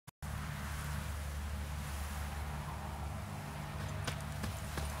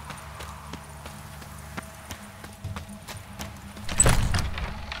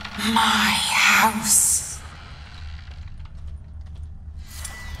My house.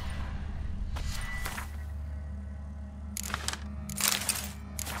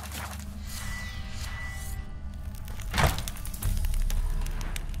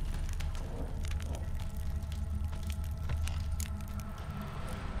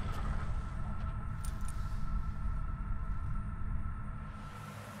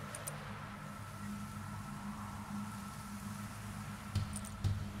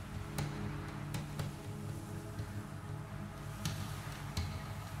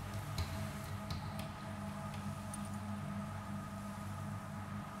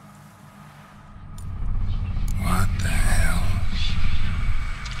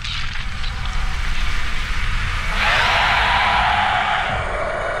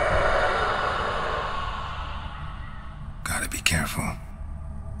 Careful.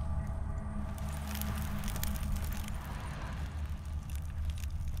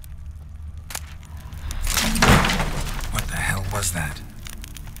 What the hell was that?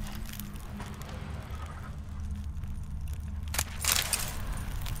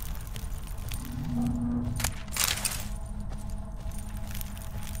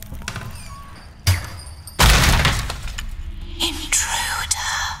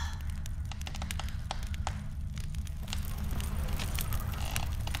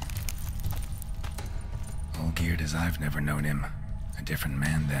 Geared as I've never known him. A different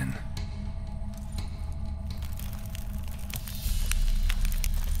man then.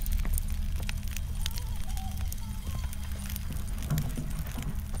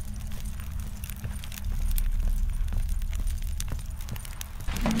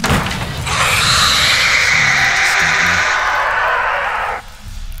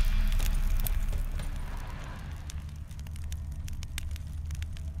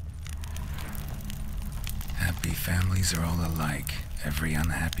 Happy families are all alike. Every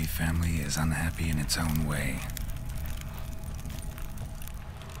unhappy family is unhappy in its own way.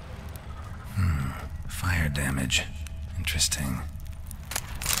 Fire damage. Interesting.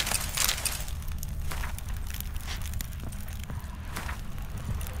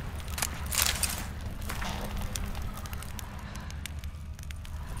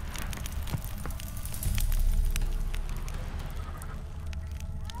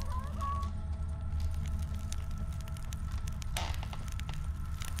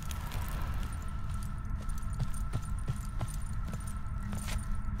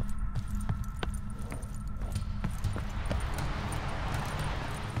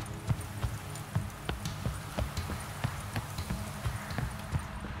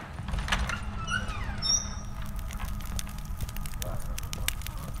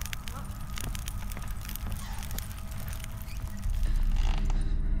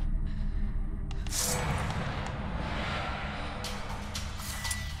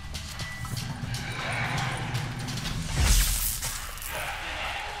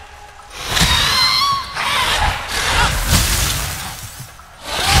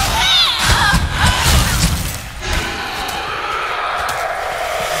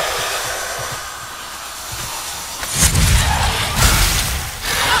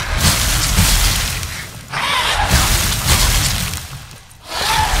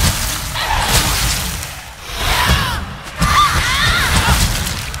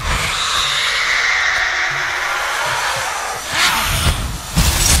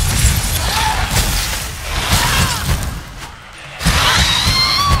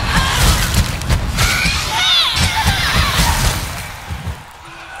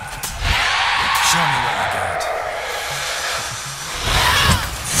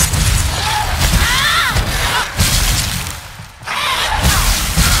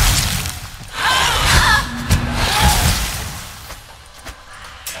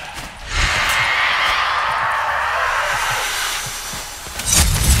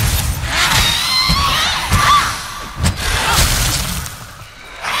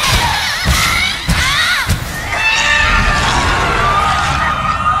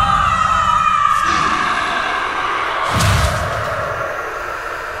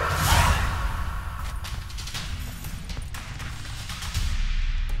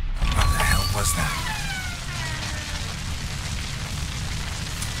 Was that?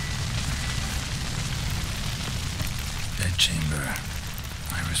 Bed chamber.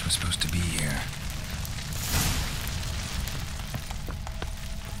 Iris was supposed to be here.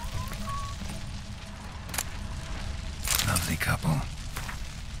 Lovely couple.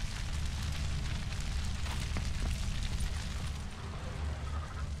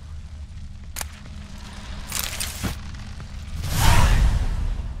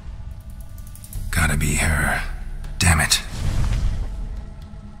 Gotta be her. Damn it.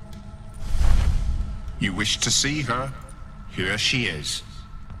 You wish to see her? Here she is.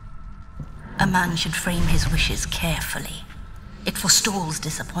 A man should frame his wishes carefully. It forestalls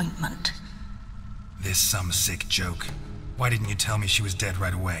disappointment. This some sick joke. Why didn't you tell me she was dead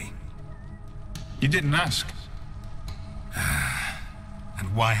right away? You didn't ask.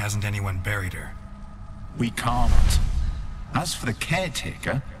 And why hasn't anyone buried her? We can't. As for the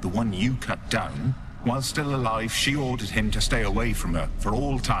caretaker, the one you cut down, while still alive, she ordered him to stay away from her for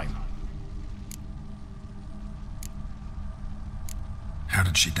all time. How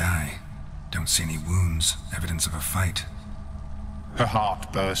did she die? Don't see any wounds, evidence of a fight. Her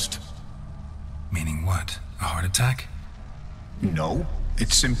heart burst. Meaning what? A heart attack? No,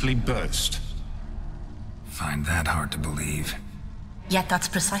 it simply burst. Find that hard to believe. Yet that's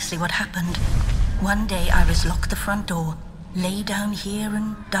precisely what happened. One day Iris locked the front door, lay down here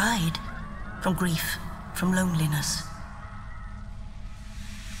and died. From grief, from loneliness.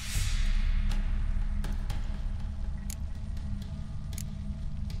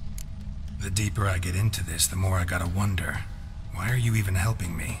 The deeper I get into this, the more I gotta wonder. Why are you even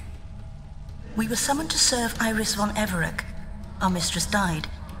helping me? We were summoned to serve Iris von Everec. Our mistress died,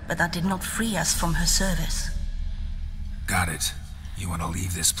 but that did not free us from her service. Got it. You want to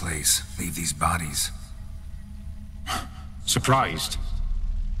leave this place, leave these bodies? Surprised?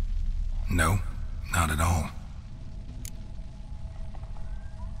 No, not at all.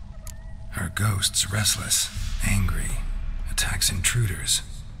 Her ghost's restless, angry, attacks intruders.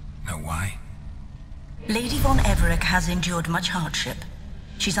 Know why? Lady von Everec has endured much hardship.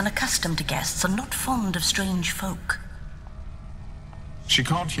 She's unaccustomed to guests and not fond of strange folk. She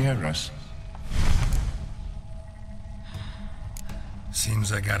can't hear us.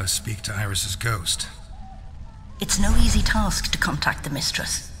 Seems I gotta speak to Iris's ghost. It's no easy task to contact the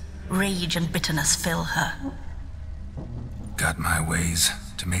mistress. Rage and bitterness fill her. Got my ways.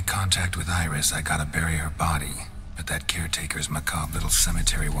 To make contact with Iris, I gotta bury her body. But that caretaker's macabre little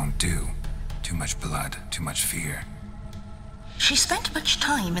cemetery won't do. Too much blood, too much fear. She spent much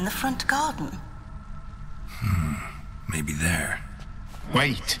time in the front garden. Maybe there.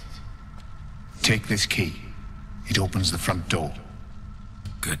 Wait. Take this key. It opens the front door.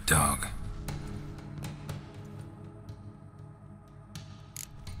 Good dog.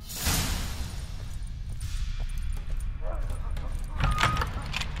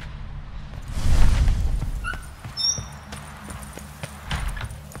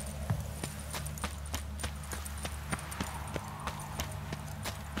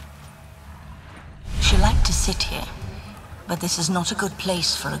 She liked to sit here, but this is not a good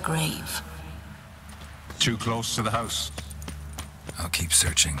place for a grave. Too close to the house. I'll keep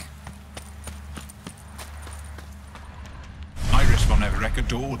searching. Iris von Everec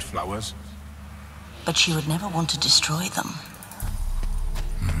adored flowers. But she would never want to destroy them.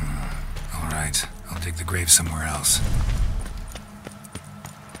 All right, I'll dig the grave somewhere else.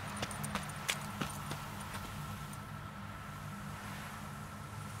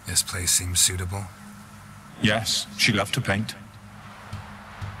 This place seems suitable. Yes, she loved to paint.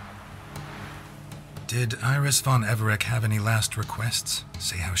 Did Iris von Everec have any last requests?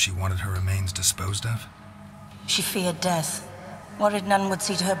 Say how she wanted her remains disposed of? She feared death, worried none would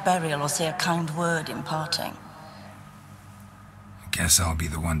see to her burial or say a kind word in parting. Guess I'll be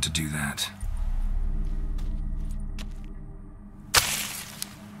the one to do that.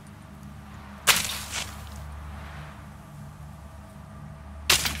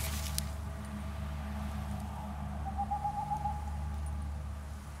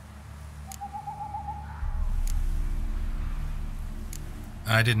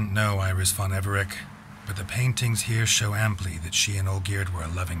 I didn't know Iris von Everec, but the paintings here show amply that she and Olgierd were a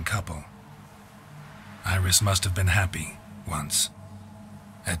loving couple. Iris must have been happy, once.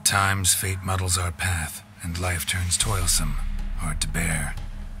 At times, fate muddles our path, and life turns toilsome, hard to bear,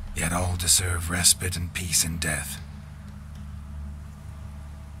 yet all deserve respite and peace in death.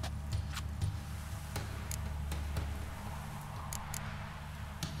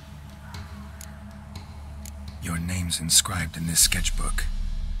 Your name's inscribed in this sketchbook.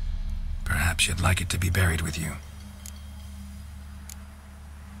 Perhaps you'd like it to be buried with you.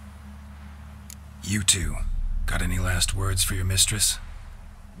 You two, got any last words for your mistress?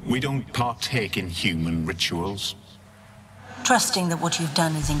 We don't partake in human rituals. Trusting that what you've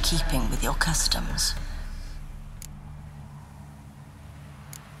done is in keeping with your customs.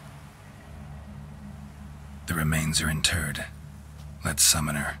 The remains are interred. Let's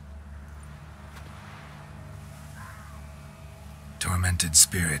summon her. Tormented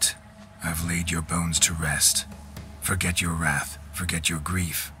spirit, I've laid your bones to rest. Forget your wrath, forget your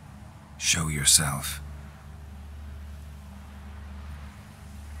grief. Show yourself.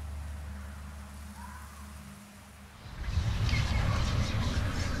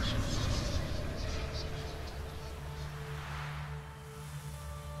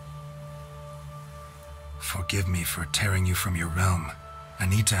 forgive me for tearing you from your realm. I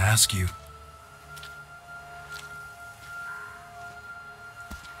need to ask you.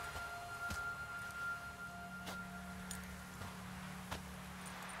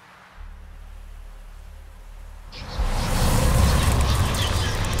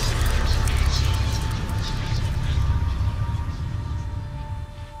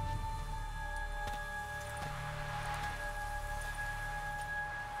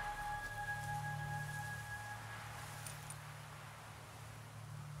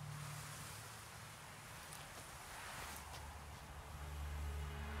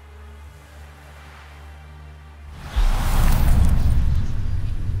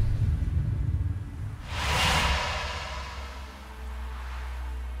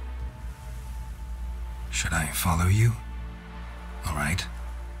 Should I follow you? All right.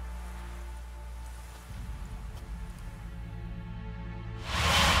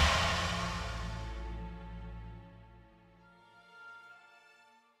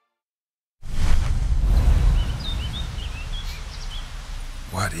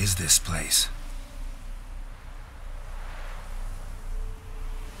 What is this place?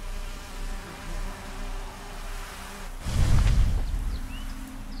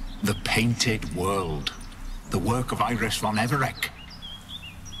 The Painted World. The work of Iris von Everec.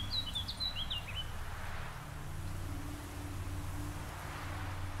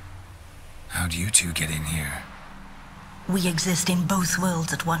 How'd you two get in here? We exist in both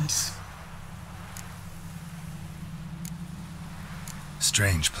worlds at once.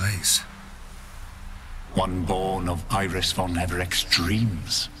 Strange place. One born of Iris von Everec's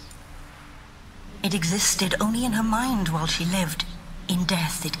dreams. It existed only in her mind while she lived. In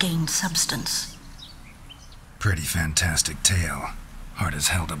death, it gained substance. Pretty fantastic tale. Hard as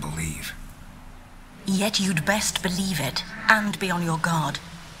hell to believe. Yet you'd best believe it, and be on your guard.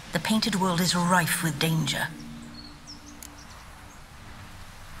 The Painted World is rife with danger.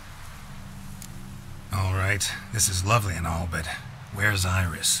 All right, this is lovely and all, but where's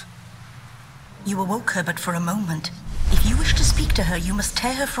Iris? You awoke her but for a moment. If you wish to speak to her, you must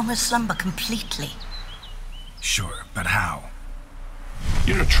tear her from her slumber completely. Sure, but how?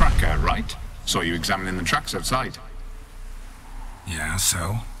 You're a tracker, right? Saw you examining the tracks outside. Yeah,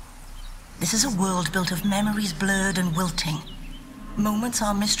 so? This is a world built of memories blurred and wilting. Moments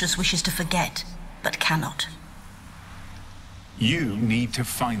our mistress wishes to forget, but cannot. You need to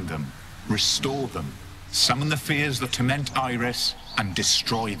find them, restore them, summon the fears that torment Iris, and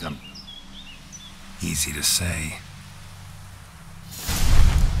destroy them. Easy to say.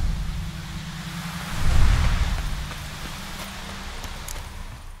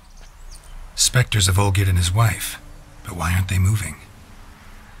 Spectres of Olgerd and his wife, but why aren't they moving?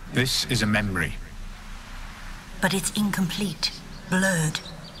 This is a memory. But it's incomplete, blurred.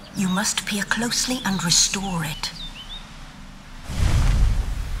 You must peer closely and restore it.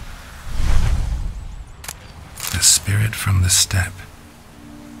 The spirit from the steppe.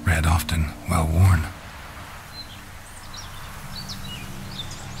 Read often, well worn.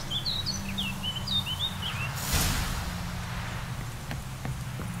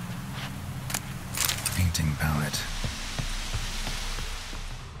 Painting palette.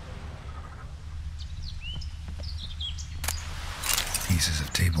 Pieces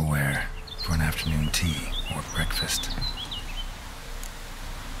of tableware for an afternoon tea or breakfast.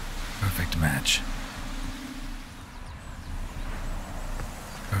 Perfect match.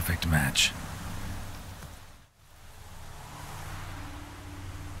 Perfect match.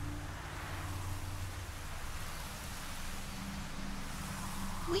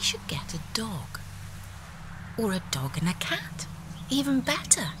 We should get a dog. Or a dog and a cat. Even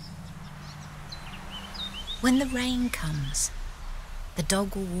better. When the rain comes, the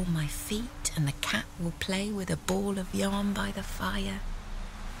dog will warm my feet and the cat will play with a ball of yarn by the fire.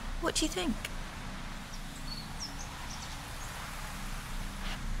 What do you think?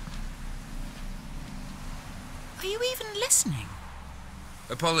 Are you even listening?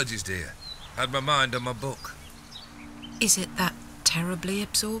 Apologies, dear. Had my mind on my book. Is it that terribly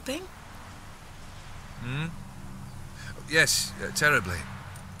absorbing? Yes, terribly.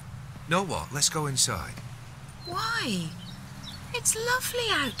 Know what? Let's go inside. Why? It's lovely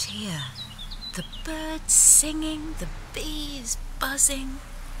out here. The birds singing, the bees buzzing.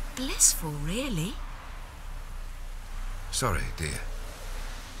 Blissful, really. Sorry, dear.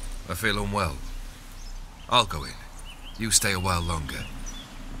 I feel unwell. I'll go in. You stay a while longer.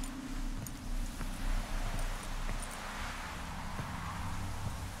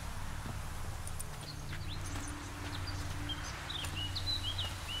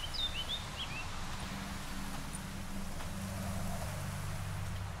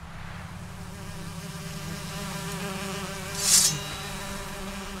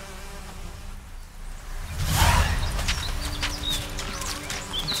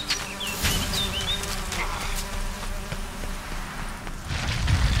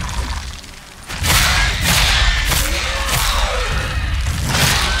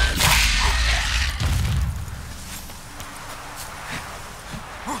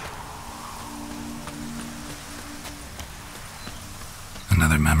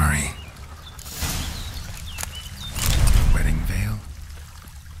 memory. Wedding veil?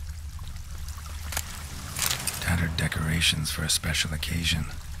 Tattered decorations for a special occasion.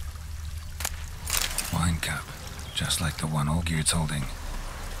 Wine cup, just like the one Olgierd's holding.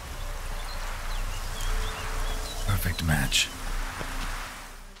 Perfect match.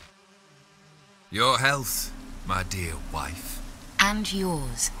 Your health, my dear wife. And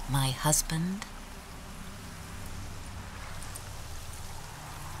yours, my husband.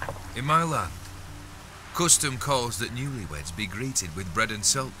 In my land, custom calls that newlyweds be greeted with bread and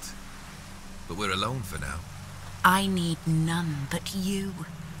salt. But we're alone for now. I need none but you.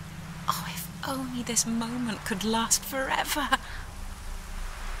 Oh, if only this moment could last forever.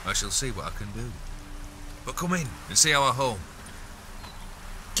 I shall see what I can do. But come in and see our home.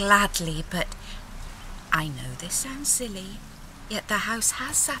 Gladly, but I know this sounds silly, yet the house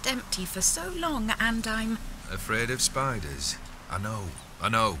has sat empty for so long and I'm... Afraid of spiders? I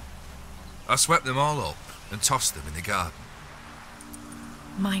know. I swept them all up and tossed them in the garden.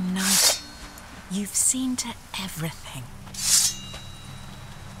 My knight, you've seen to everything.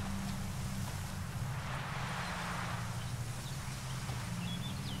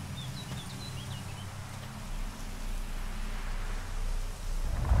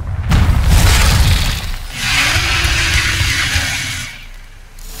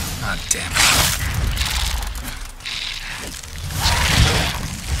 Ah, damn it.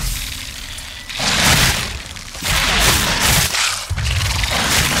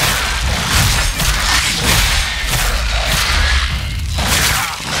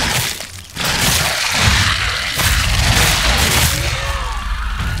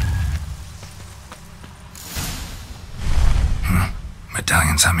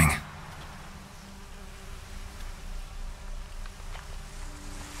 Medallion's humming.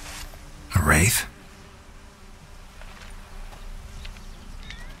 A wraith?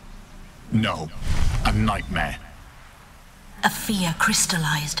 No, a nightmare. A fear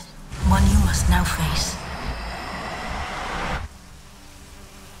crystallized, one you must now face.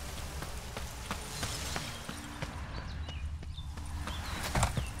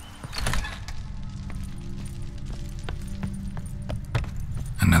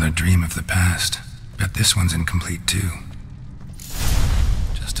 Another dream of the past. Bet this one's incomplete too.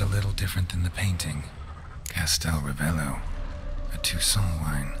 Just a little different than the painting. Castel Ravello. A Toussaint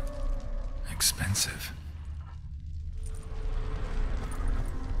wine. Expensive.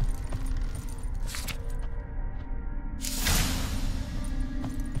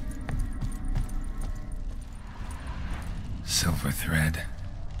 Silver thread.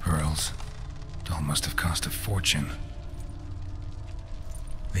 Pearls. Doll must have cost a fortune.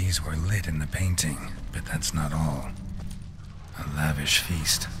 These were lit in the painting, but that's not all. A lavish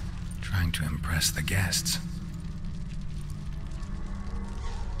feast, trying to impress the guests.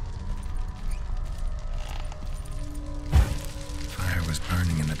 Fire was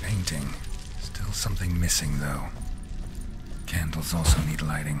burning in the painting. Still something missing, though. Candles also need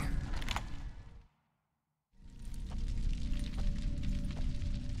lighting.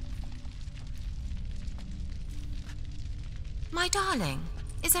 My darling,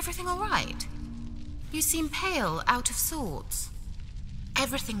 is everything all right? You seem pale, out of sorts.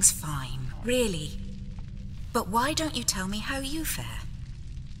 Everything's fine, really. But why don't you tell me how you fare?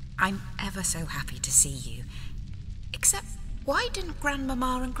 I'm ever so happy to see you. Except, why didn't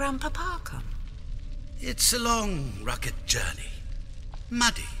Grandmama and Grandpapa come? It's a long, rugged journey.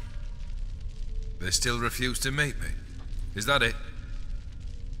 Muddy. They still refuse to meet me. Is that it?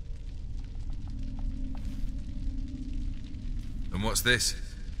 And what's this?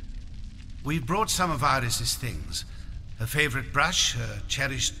 We've brought some of Iris's things. Her favorite brush, her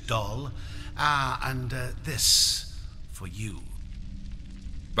cherished doll, and this for you.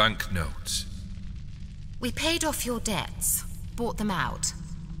 Banknotes. We paid off your debts, bought them out,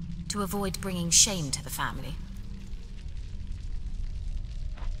 to avoid bringing shame to the family.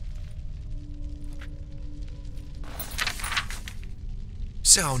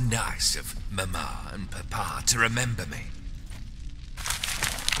 So nice of Mama and Papa to remember me.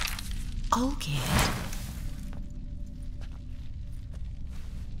 Olgierd.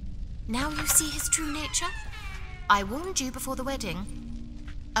 Now you see his true nature? I warned you before the wedding.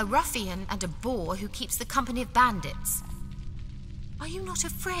 A ruffian and a boor who keeps the company of bandits. Are you not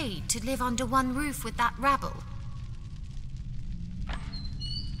afraid to live under one roof with that rabble?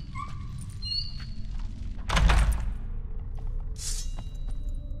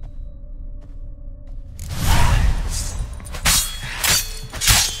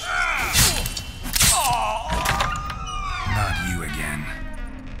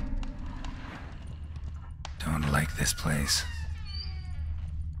 Don't like this place.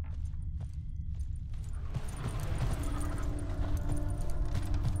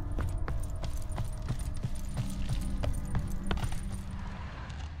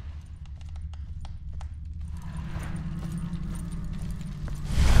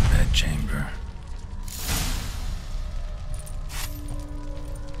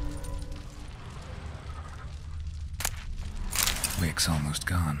 mosaics almost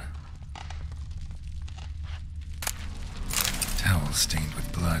gone. Towels stained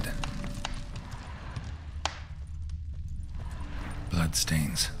with blood. Blood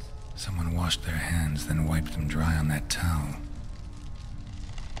stains. Someone washed their hands, then wiped them dry on that towel.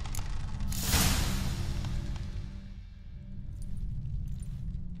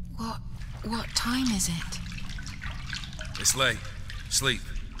 What time is it? It's late. Sleep.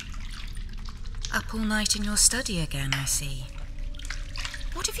 Up all night in your study again, I see.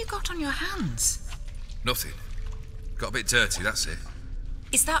 What have you got on your hands? Nothing. Got a bit dirty, that's it.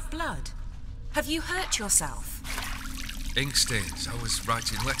 Is that blood? Have you hurt yourself? Ink stains. I was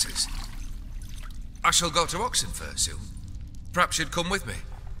writing letters. I shall go to Oxenfurt soon. Perhaps you'd come with me.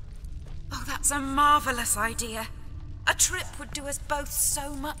 Oh, that's a marvellous idea. A trip would do us both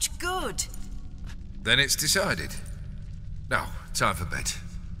so much good. Then it's decided. Now, time for bed.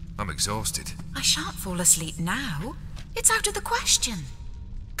 I'm exhausted. I shan't fall asleep now. It's out of the question.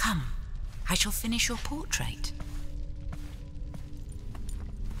 Come, I shall finish your portrait.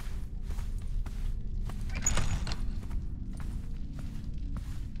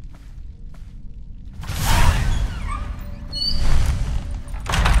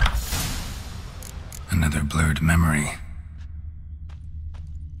 Another blurred memory.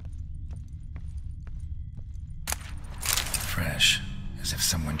 Fresh, as if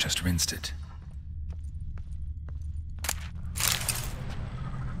someone just rinsed it.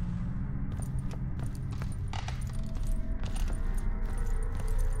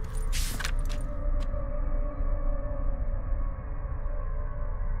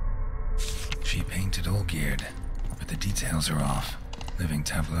 She painted Olgierd, but the details are off. Living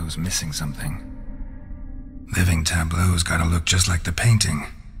tableau's missing something. Living tableau's gotta look just like the painting.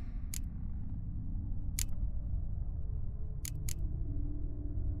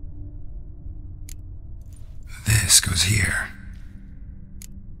 This goes here.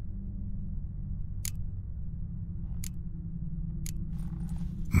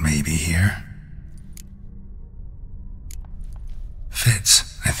 Maybe here.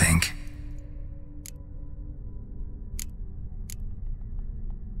 Fits, I think.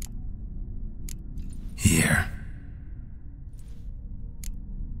 Here.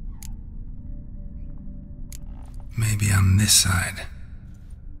 Maybe on this side.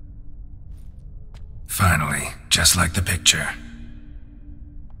 Finally, just like the picture.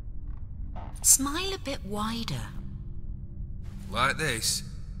 Smile a bit wider. Like this?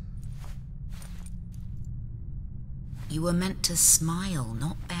 You were meant to smile,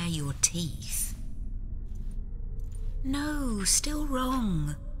 not bare your teeth. No, still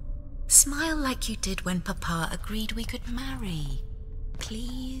wrong. Smile like you did when Papa agreed we could marry.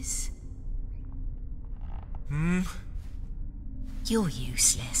 Please? You're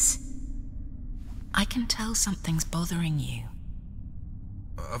useless. I can tell something's bothering you.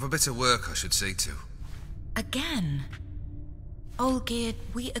 I've a bit of work I should see to. Again? Olgierd,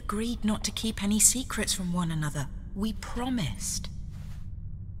 we agreed not to keep any secrets from one another. We promised.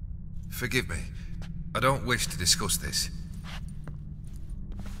 Forgive me. I don't wish to discuss this.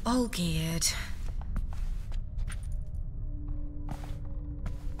 Olgierd.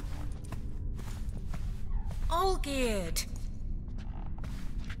 Olgierd!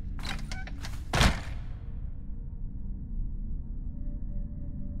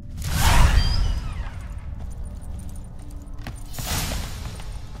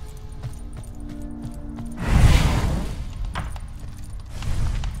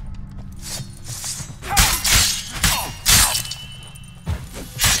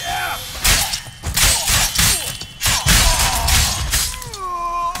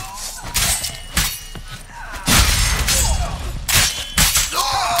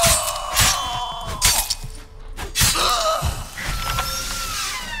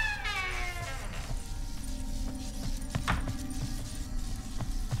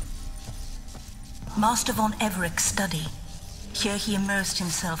 Master von Evereck's study. Here he immersed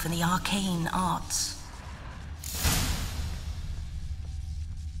himself in the arcane arts.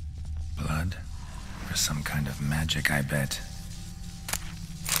 Blood? For some kind of magic, I bet.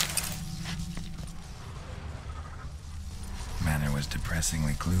 Manor was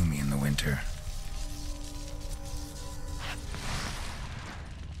depressingly gloomy in the winter.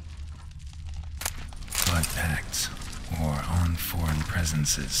 Blood pacts, or on foreign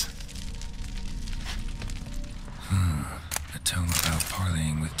presences. A tome about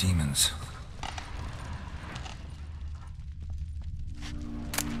parleying with demons.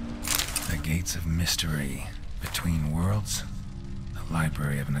 The gates of mystery between worlds. The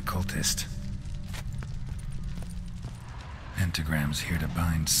library of an occultist. Pentagrams here to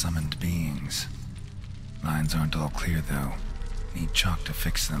bind summoned beings. Lines aren't all clear, though. Need chalk to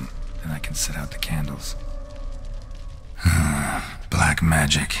fix them, then I can set out the candles. Black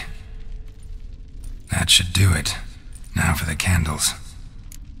magic. That should do it. Now for the candles.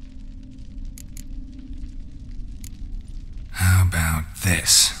 How about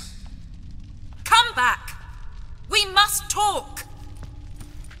this? Come back! We must talk!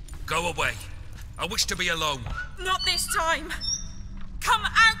 Go away. I wish to be alone. Not this time! Come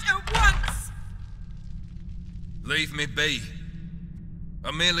out at once! Leave me be.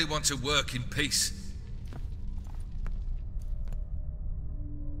 I merely want to work in peace.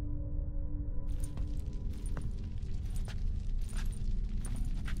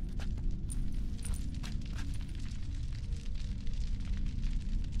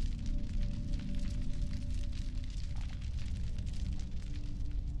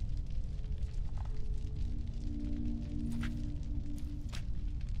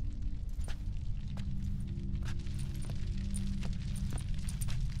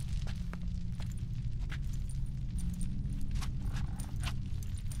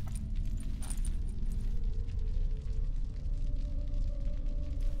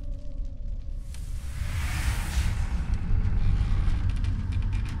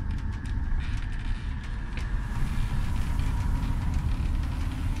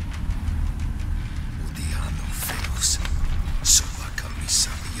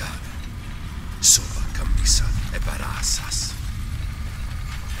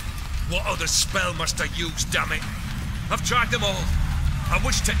 What other spell must I use, damn it? I've tried them all. I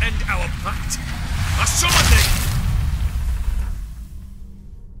wish to end our pact. I summon thee!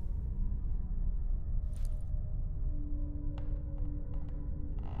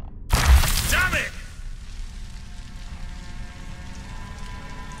 Damn it!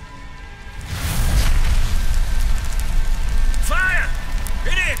 Fire!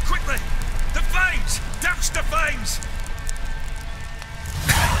 In here, quickly! The flames! Douse the flames!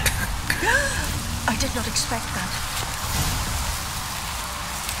 I did not expect that.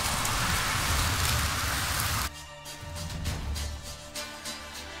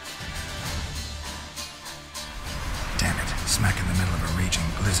 Damn it. Smack in the middle of a raging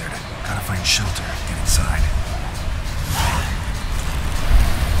blizzard. Gotta find shelter. Get inside.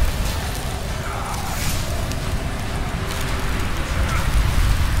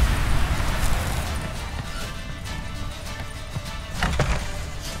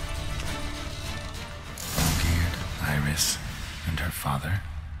 And her father?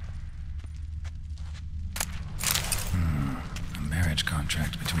 A marriage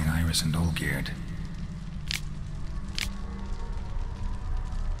contract between Iris and Olgierd.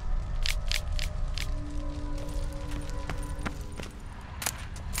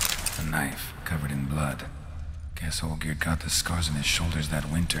 A knife covered in blood. Guess Olgierd got the scars on his shoulders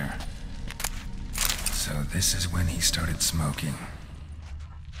that winter. So this is when he started smoking.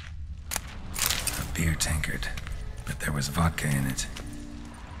 A beer tankard. But there was vodka in it.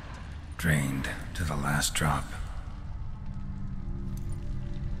 Drained to the last drop.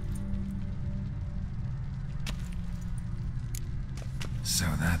 So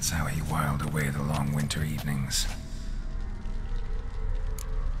that's how he whiled away the long winter evenings.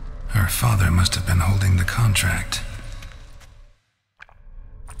 Her father must have been holding the contract.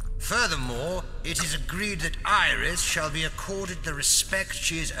 Furthermore, it is agreed that Iris shall be accorded the respect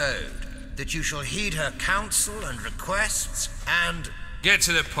she is owed. That you shall heed her counsel and requests, and... Get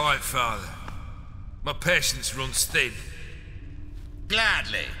to the point, Father. My patience runs thin.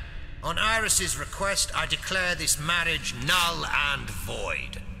 Gladly. On Iris's request, I declare this marriage null and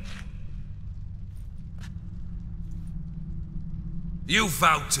void. You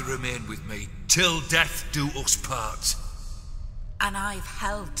vowed to remain with me till death do us part. And I've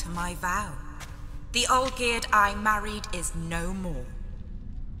held to my vow. The Olgierd I married is no more.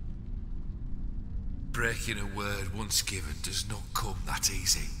 Breaking a word once given does not come that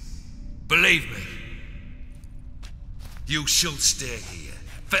easy. Believe me. You shall stay here.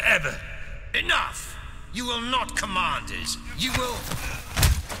 Forever. Enough! You will not command us. You will...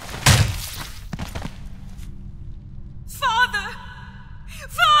 Father!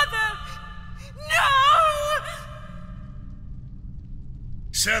 Father! No!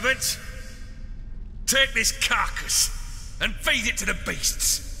 Servant, take this carcass and feed it to the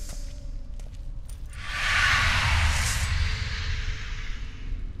beasts.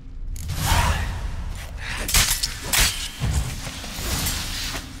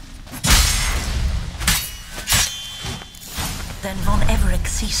 Then Von Everett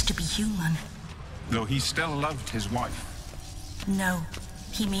ceased to be human. Though he still loved his wife. No,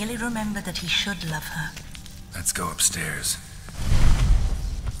 he merely remembered that he should love her. Let's go upstairs.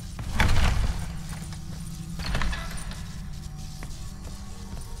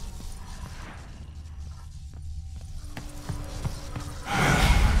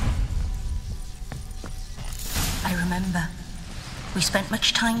 We spent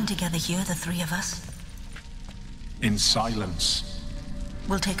much time together here, the three of us. In silence.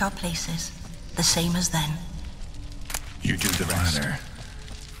 We'll take our places, the same as then. You do the rest. Ladder.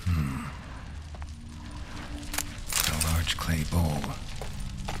 A large clay bowl.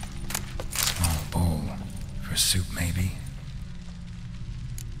 Small bowl. For soup, maybe?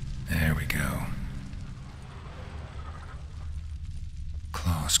 There we go.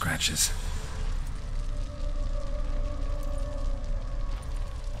 Claw scratches.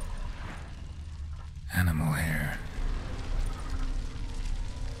 Animal hair.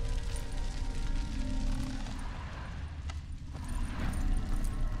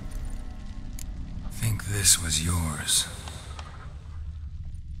 Think this was yours.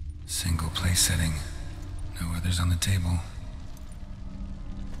 Single place setting. No others on the table.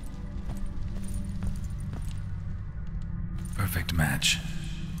 Perfect match.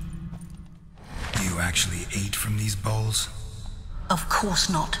 You actually ate from these bowls? Of course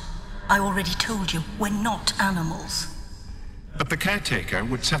not. I already told you, we're not animals. But the caretaker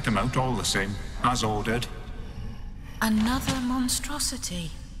would set them out all the same, as ordered. Another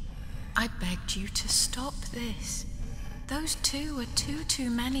monstrosity. I begged you to stop this. Those two are too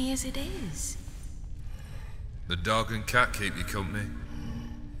many as it is. The dog and cat keep you company.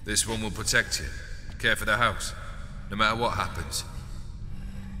 This one will protect you, care for the house, no matter what happens.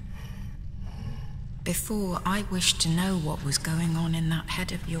 Before, I wished to know what was going on in that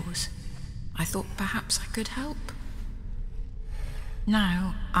head of yours. I thought perhaps I could help.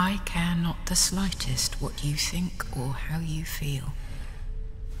 Now, I care not the slightest what you think or how you feel.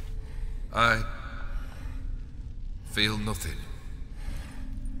 I feel nothing.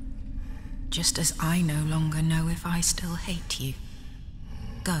 Just as I no longer know if I still hate you.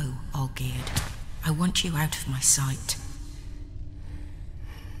 Go, Olgierd. I want you out of my sight.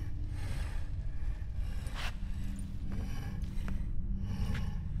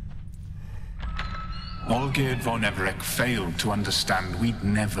 Olgierd von Everec failed to understand we'd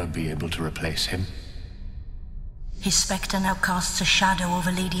never be able to replace him. His spectre now casts a shadow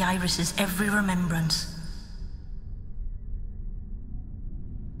over Lady Iris's every remembrance.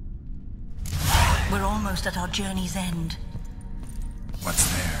 We're almost at our journey's end. What's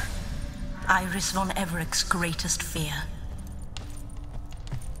there? Iris von Everec's greatest fear.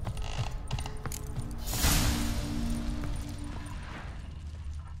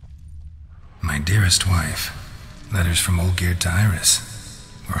 My dearest wife, letters from Olgierd to Iris,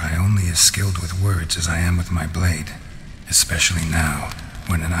 were I only as skilled with words as I am with my blade, especially now,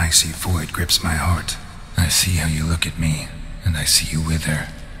 when an icy void grips my heart. I see how you look at me, and I see you with her.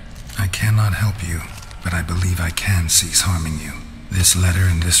 I cannot help you, but I believe I can cease harming you. This letter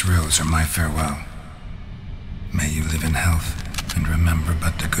and this rose are my farewell. May you live in health, and remember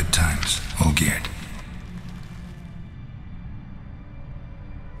but the good times, Olgierd.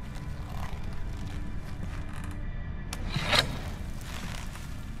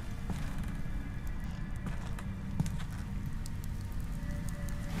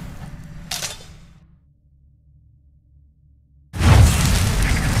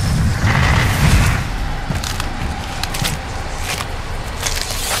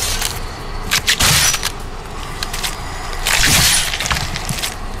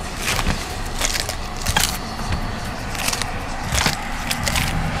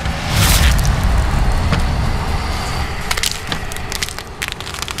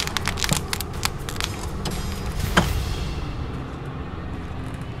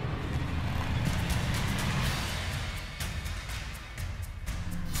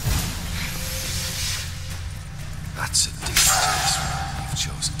 That's a dangerous one you've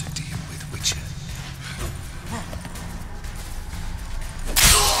chosen to deal with, Witcher.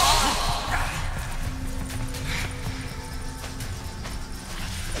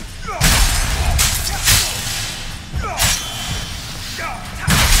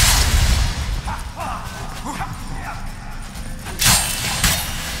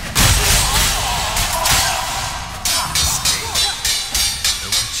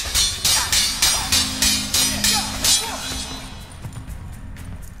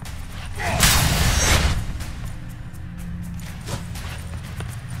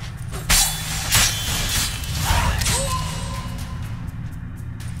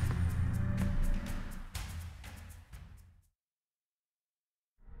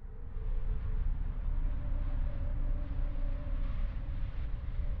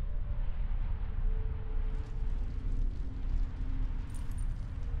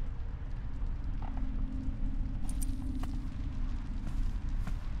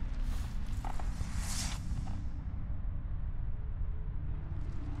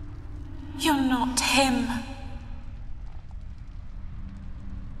 You're not him.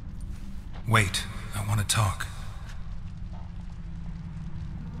 Wait, I want to talk.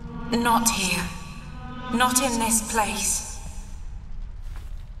 Not here. Not in this place.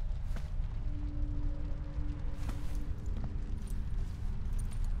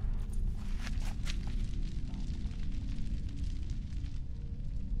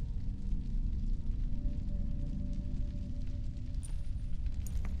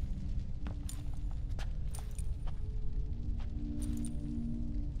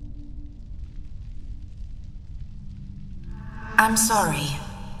 I'm sorry.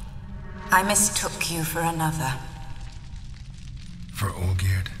 I mistook you for another. For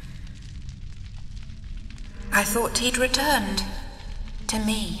Olgierd? I thought he'd returned. To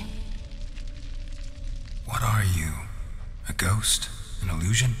me. What are you? A ghost? An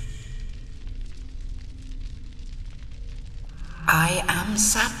illusion? I am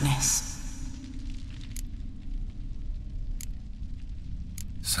sadness.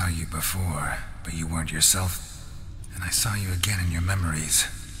 Saw you before, but you weren't yourself. And I saw you again in your memories.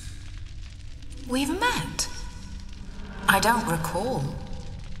 We've met. I don't recall.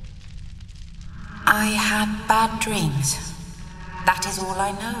 I had bad dreams. That is all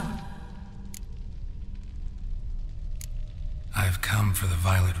I know. I've come for the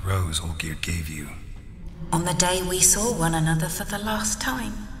violet rose Olgierd gave you. On the day we saw one another for the last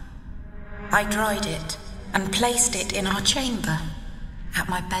time, I dried it and placed it in our chamber at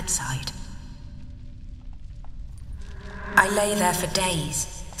my bedside. I lay there for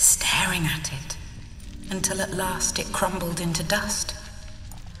days, staring at it, until at last it crumbled into dust,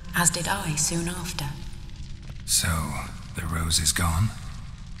 as did I soon after. So, the rose is gone?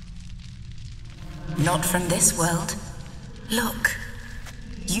 Not from this world. Look,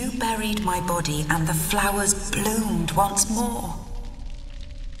 you buried my body and the flowers bloomed once more.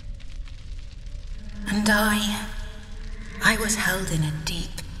 And I was held in a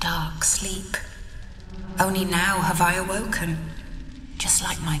deep, dark sleep. Only now have I awoken, just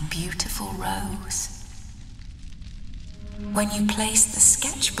like my beautiful rose. When you placed the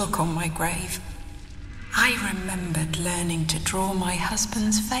sketchbook on my grave, I remembered learning to draw my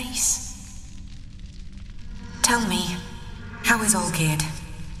husband's face. Tell me, how is Olgierd?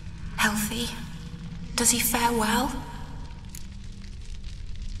 Healthy? Does he fare well?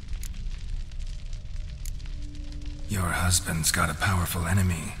 Your husband's got a powerful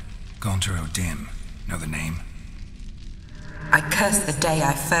enemy, Gontero Dim. Know the name? I curse the day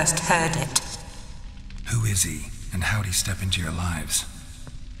I first heard it. Who is he, and how'd he step into your lives?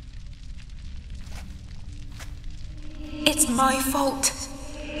 It's my fault.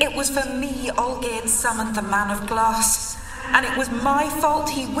 It was for me Olgierd summoned the Man of Glass, and it was my fault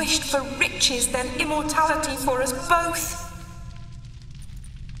he wished for riches then immortality for us both.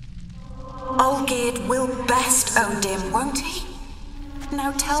 Olgierd will best Odin, won't he?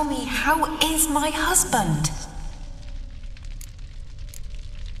 Now tell me, how is my husband?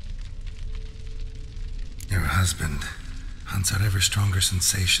 Your husband hunts out ever stronger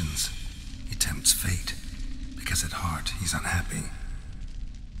sensations. He tempts fate, because at heart he's unhappy.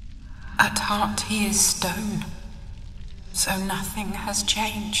 At heart he is stone, so nothing has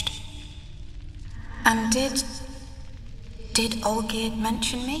changed. And did Olgierd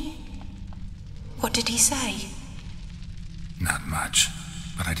mention me? What did he say? Not much,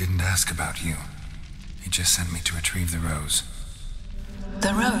 but I didn't ask about you. He just sent me to retrieve the rose.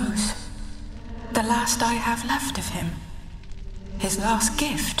 The rose? The last I have left of him? His last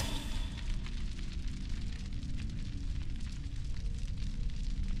gift?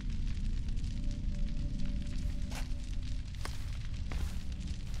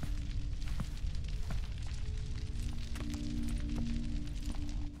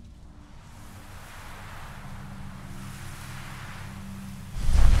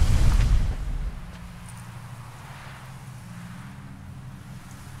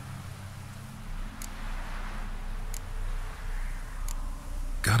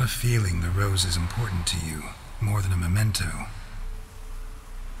 Got a feeling the rose is important to you, more than a memento.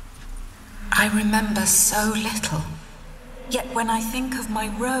 I remember so little. Yet when I think of my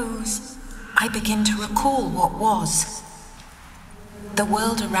rose, I begin to recall what was. The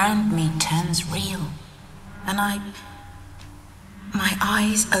world around me turns real, and my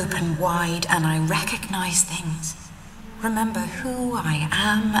eyes open wide and I recognize things. Remember who I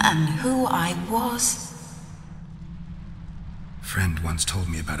am and who I was. Friend once told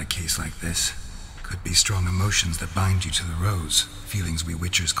me about a case like this. Could be strong emotions that bind you to the rose, feelings we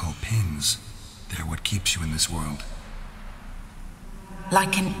witchers call pins. They're what keeps you in this world.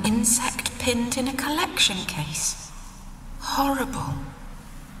 Like an insect pinned in a collection case. Horrible.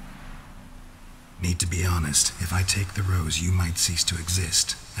 Need to be honest, if I take the rose, you might cease to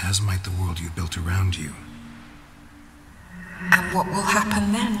exist, as might the world you built around you. And what will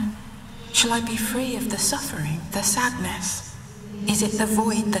happen then? Shall I be free of the suffering, the sadness? Is it the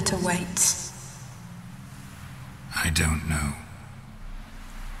void that awaits? I don't know.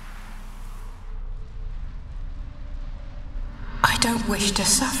 I don't wish to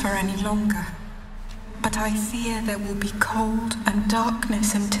suffer any longer, but I fear there will be cold and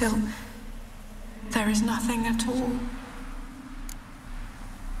darkness until there is nothing at all.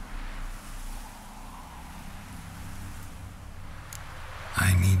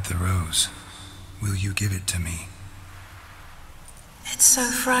 I need the rose. Will you give it to me? It's so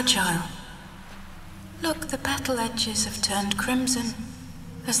fragile. Look, the petal edges have turned crimson,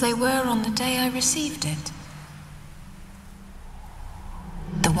 as they were on the day I received it.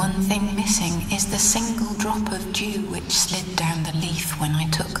 The one thing missing is the single drop of dew which slid down the leaf when I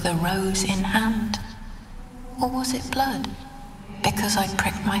took the rose in hand. Or was it blood? Because I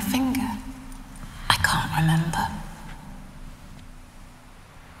pricked my finger. I can't remember.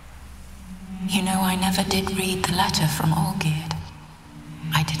 You know, I never did read the letter from Olgierd.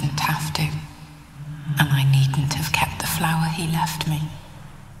 I didn't have to. And I needn't have kept the flower he left me.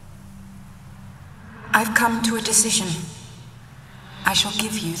 I've come to a decision. I shall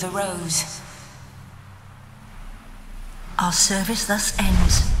give you the rose. Our service thus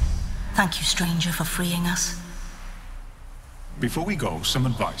ends. Thank you, stranger, for freeing us. Before we go, some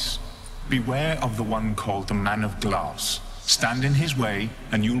advice. Beware of the one called the Man of Glass. Stand in his way,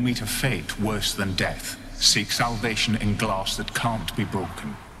 and you'll meet a fate worse than death. Seek salvation in glass that can't be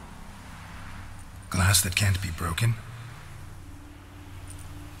broken. Glass that can't be broken?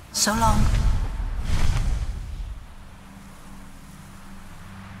 So long.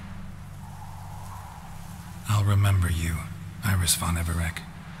 I'll remember you, Iris von Everec.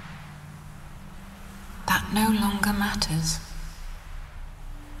 That no longer matters.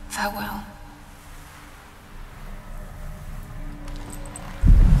 Farewell.